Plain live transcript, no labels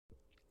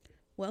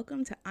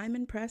Welcome to I'm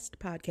Impressed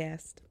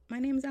podcast. My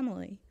name's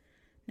Emily.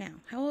 Now,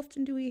 how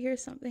often do we hear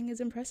something is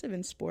impressive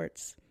in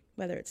sports?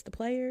 Whether it's the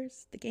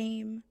players, the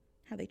game,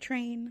 how they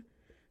train,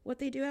 what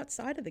they do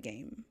outside of the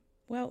game.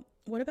 Well,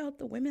 what about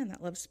the women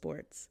that love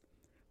sports?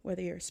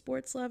 Whether you're a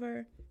sports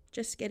lover,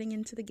 just getting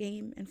into the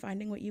game and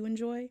finding what you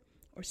enjoy,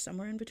 or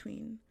somewhere in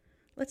between.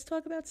 Let's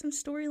talk about some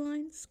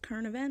storylines,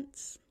 current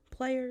events,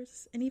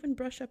 players, and even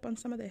brush up on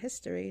some of the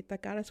history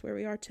that got us where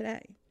we are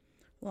today,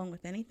 along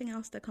with anything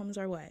else that comes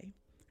our way.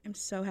 I'm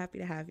so happy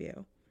to have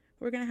you.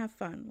 We're going to have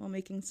fun while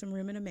making some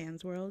room in a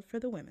man's world for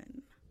the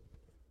women.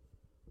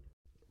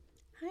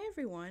 Hi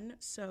everyone.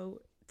 So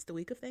it's the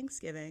week of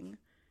Thanksgiving,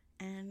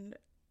 and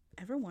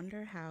ever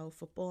wonder how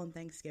football and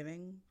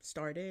Thanksgiving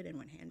started and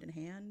went hand in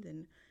hand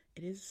and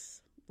it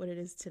is what it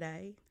is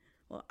today?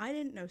 Well, I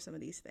didn't know some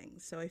of these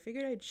things, so I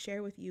figured I'd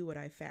share with you what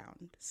I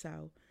found.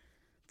 So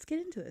let's get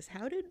into this.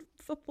 How did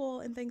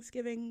football and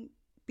Thanksgiving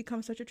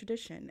become such a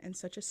tradition and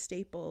such a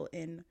staple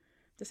in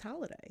this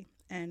holiday?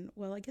 And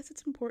well, I guess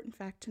it's an important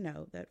fact to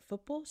know that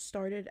football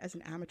started as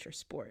an amateur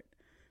sport.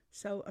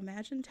 So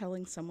imagine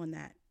telling someone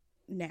that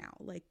now,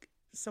 like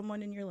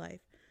someone in your life,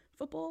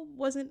 football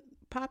wasn't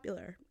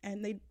popular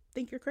and they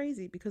think you're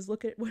crazy because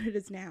look at what it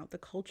is now. The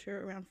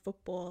culture around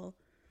football,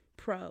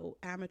 pro,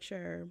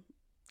 amateur,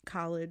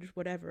 college,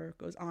 whatever,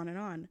 goes on and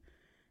on.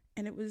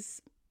 And it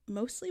was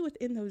mostly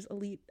within those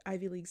elite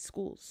Ivy League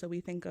schools. So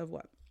we think of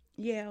what?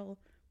 Yale,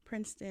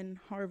 Princeton,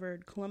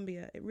 Harvard,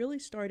 Columbia. It really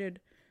started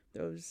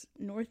those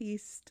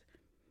Northeast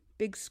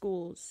big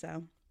schools.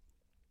 So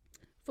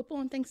football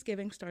and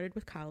Thanksgiving started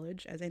with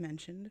college, as I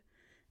mentioned,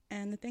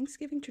 and the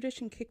Thanksgiving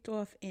tradition kicked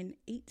off in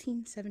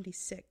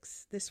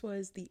 1876. This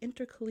was the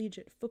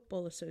Intercollegiate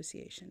Football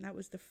Association. That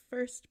was the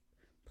first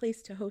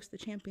place to host the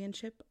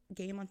championship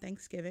game on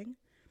Thanksgiving,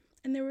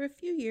 and there were a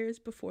few years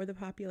before the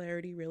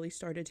popularity really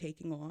started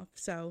taking off.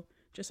 So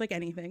just like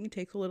anything, it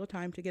takes a little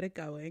time to get it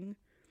going.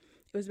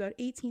 It was about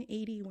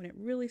 1880 when it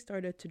really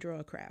started to draw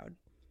a crowd.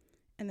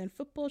 And then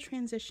football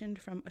transitioned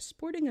from a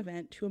sporting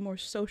event to a more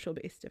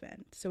social-based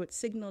event. So it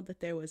signaled that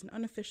there was an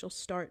unofficial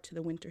start to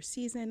the winter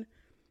season,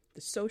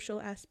 the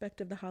social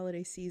aspect of the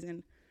holiday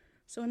season.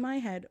 So in my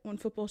head, when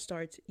football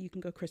starts, you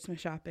can go Christmas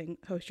shopping,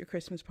 host your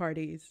Christmas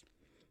parties.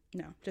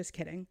 No, just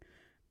kidding.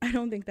 I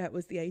don't think that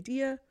was the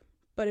idea,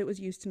 but it was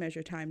used to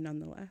measure time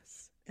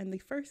nonetheless. And the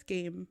first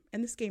game,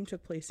 and this game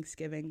took place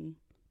Thanksgiving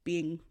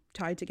being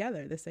tied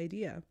together, this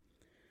idea.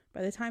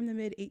 By the time the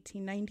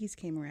mid-1890s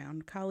came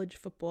around, college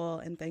football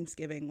and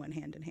Thanksgiving went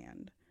hand in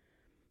hand.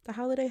 The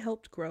holiday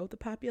helped grow the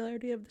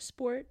popularity of the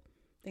sport.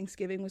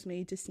 Thanksgiving was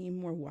made to seem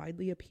more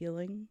widely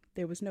appealing.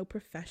 There was no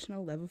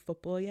professional level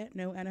football yet,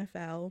 no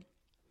NFL.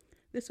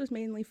 This was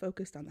mainly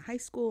focused on the high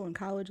school and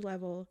college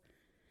level.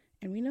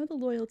 And we know the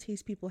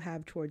loyalties people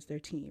have towards their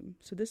team.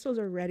 So this was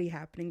already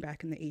happening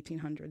back in the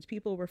 1800s.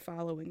 People were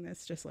following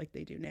this just like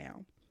they do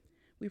now.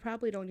 We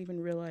probably don't even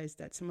realize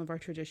that some of our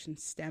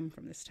traditions stem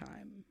from this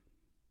time.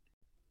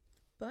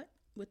 But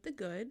with the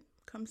good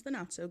comes the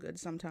not so good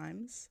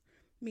sometimes,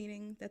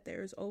 meaning that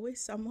there is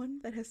always someone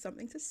that has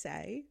something to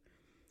say.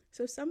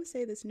 So some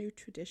say this new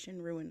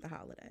tradition ruined the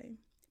holiday.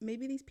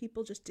 Maybe these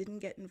people just didn't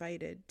get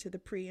invited to the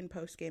pre- and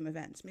post-game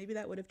events. Maybe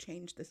that would have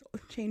changed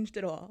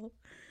it all.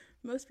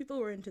 Most people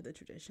were into the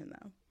tradition,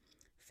 though.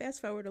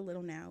 Fast forward a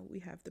little now,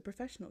 we have the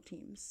professional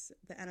teams.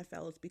 The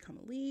NFL has become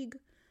a league,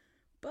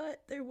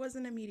 but there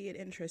wasn't immediate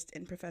interest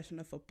in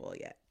professional football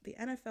yet. The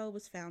NFL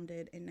was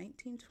founded in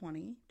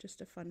 1920, just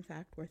a fun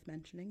fact worth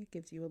mentioning. It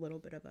gives you a little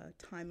bit of a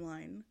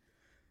timeline.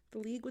 The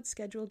league would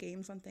schedule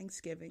games on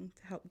Thanksgiving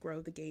to help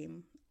grow the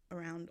game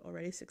around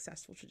already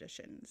successful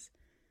traditions.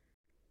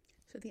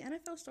 So the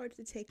NFL started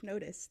to take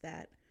notice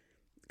that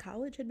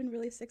college had been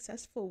really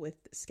successful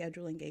with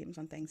scheduling games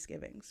on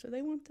Thanksgiving, so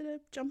they wanted to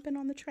jump in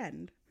on the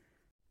trend.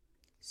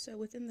 So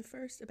within the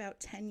first about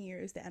 10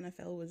 years the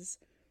NFL was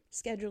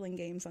scheduling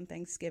games on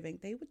Thanksgiving,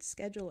 they would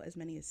schedule as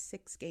many as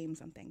 6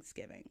 games on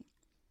Thanksgiving.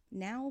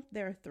 Now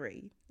there are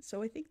 3.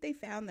 So I think they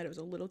found that it was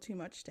a little too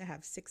much to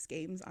have 6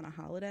 games on a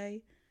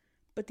holiday,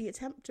 but the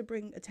attempt to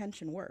bring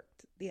attention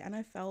worked. The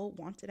NFL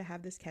wanted to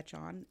have this catch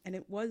on, and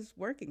it was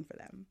working for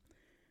them.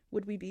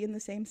 Would we be in the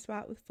same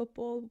spot with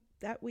football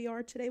that we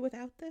are today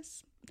without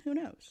this? Who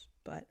knows?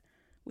 But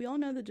we all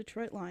know the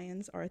Detroit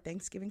Lions are a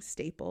Thanksgiving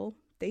staple.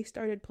 They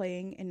started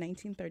playing in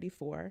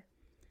 1934.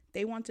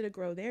 They wanted to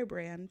grow their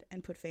brand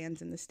and put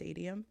fans in the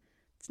stadium.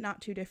 It's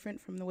not too different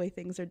from the way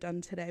things are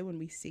done today when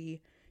we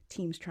see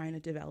teams trying to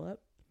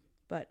develop.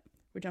 But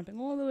we're jumping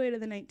all the way to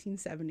the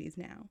 1970s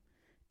now.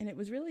 And it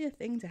was really a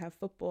thing to have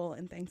football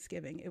and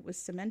Thanksgiving. It was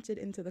cemented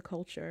into the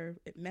culture.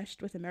 It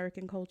meshed with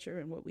American culture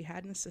and what we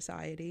had in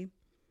society.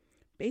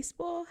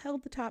 Baseball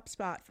held the top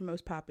spot for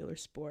most popular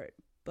sport,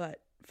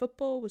 but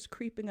football was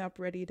creeping up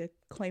ready to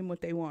claim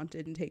what they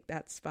wanted and take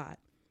that spot.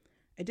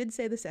 I did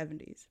say the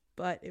 70s,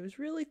 but it was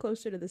really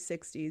closer to the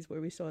 60s where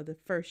we saw the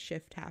first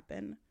shift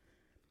happen.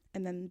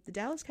 And then the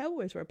Dallas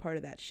Cowboys were a part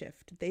of that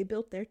shift. They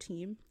built their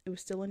team. It was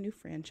still a new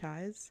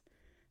franchise.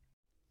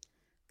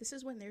 This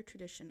is when their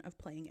tradition of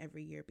playing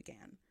every year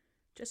began.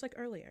 Just like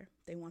earlier,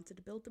 they wanted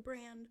to build the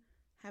brand,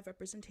 have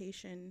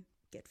representation,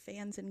 get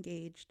fans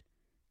engaged,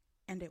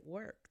 and it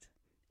worked.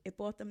 It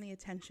brought them the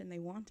attention they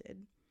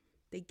wanted.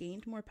 They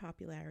gained more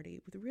popularity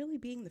with really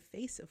being the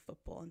face of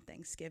football and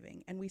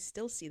Thanksgiving, and we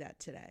still see that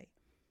today.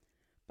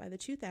 By the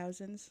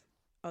 2000s,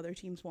 other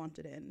teams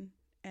wanted in,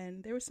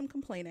 and there was some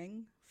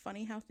complaining.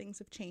 Funny how things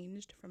have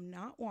changed from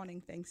not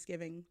wanting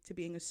Thanksgiving to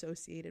being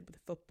associated with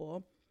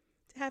football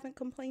to having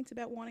complaints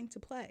about wanting to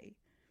play.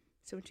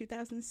 So in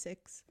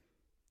 2006,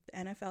 the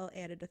NFL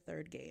added a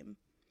third game.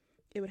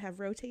 It would have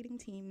rotating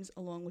teams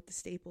along with the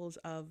staples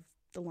of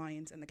the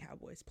Lions and the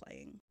Cowboys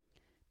playing.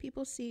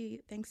 People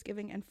see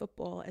Thanksgiving and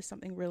football as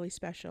something really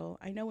special.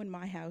 I know in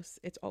my house,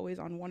 it's always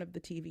on one of the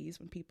TVs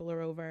when people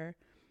are over.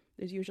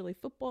 There's usually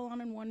football on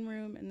in one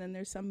room, and then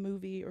there's some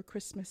movie or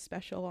Christmas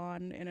special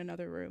on in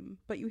another room.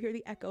 But you hear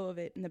the echo of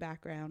it in the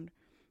background,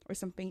 or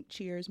some faint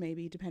cheers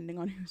maybe, depending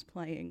on who's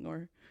playing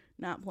or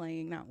not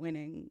playing, not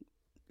winning,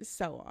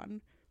 so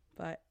on.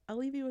 But I'll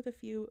leave you with a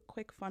few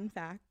quick fun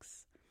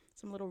facts,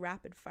 some little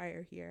rapid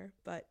fire here.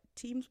 But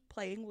teams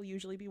playing will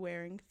usually be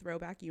wearing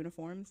throwback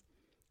uniforms.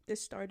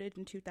 This started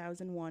in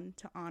 2001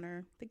 to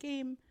honor the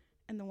game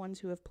and the ones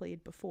who have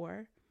played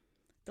before.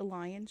 The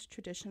Lions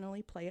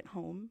traditionally play at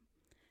home,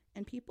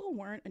 and people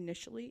weren't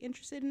initially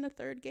interested in a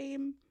third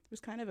game. It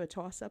was kind of a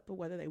toss-up of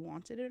whether they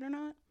wanted it or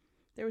not.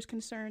 There was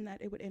concern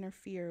that it would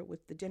interfere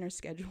with the dinner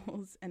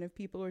schedules, and if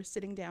people were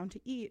sitting down to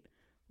eat,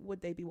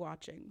 would they be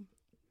watching?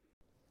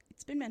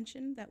 It's been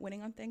mentioned that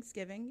winning on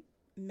Thanksgiving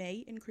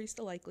may increase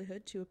the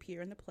likelihood to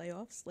appear in the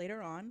playoffs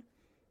later on.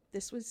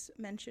 This was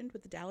mentioned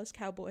with the Dallas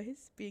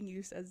Cowboys being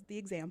used as the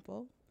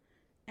example.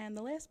 And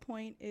the last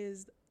point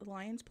is the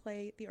Lions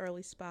play the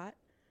early spot,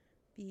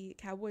 the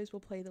Cowboys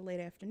will play the late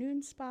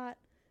afternoon spot,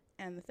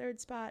 and the third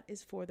spot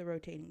is for the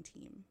rotating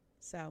team.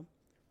 So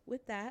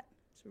with that,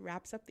 this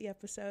wraps up the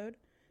episode.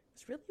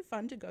 It's really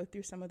fun to go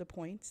through some of the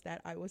points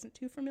that I wasn't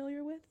too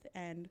familiar with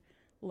and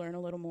learn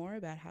a little more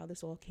about how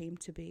this all came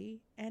to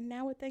be. And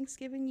now with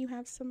Thanksgiving, you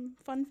have some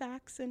fun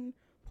facts and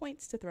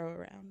points to throw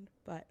around.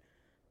 But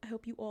I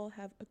hope you all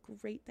have a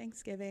great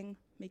Thanksgiving,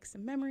 make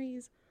some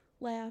memories,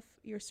 laugh,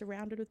 you're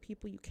surrounded with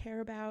people you care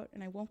about,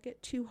 and I won't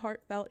get too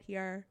heartfelt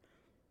here,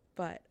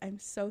 but I'm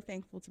so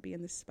thankful to be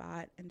in this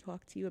spot and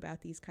talk to you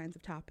about these kinds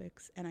of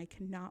topics, and I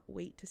cannot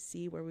wait to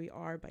see where we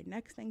are by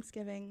next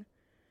Thanksgiving.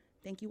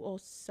 Thank you all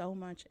so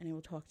much, and I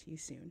will talk to you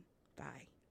soon. Bye.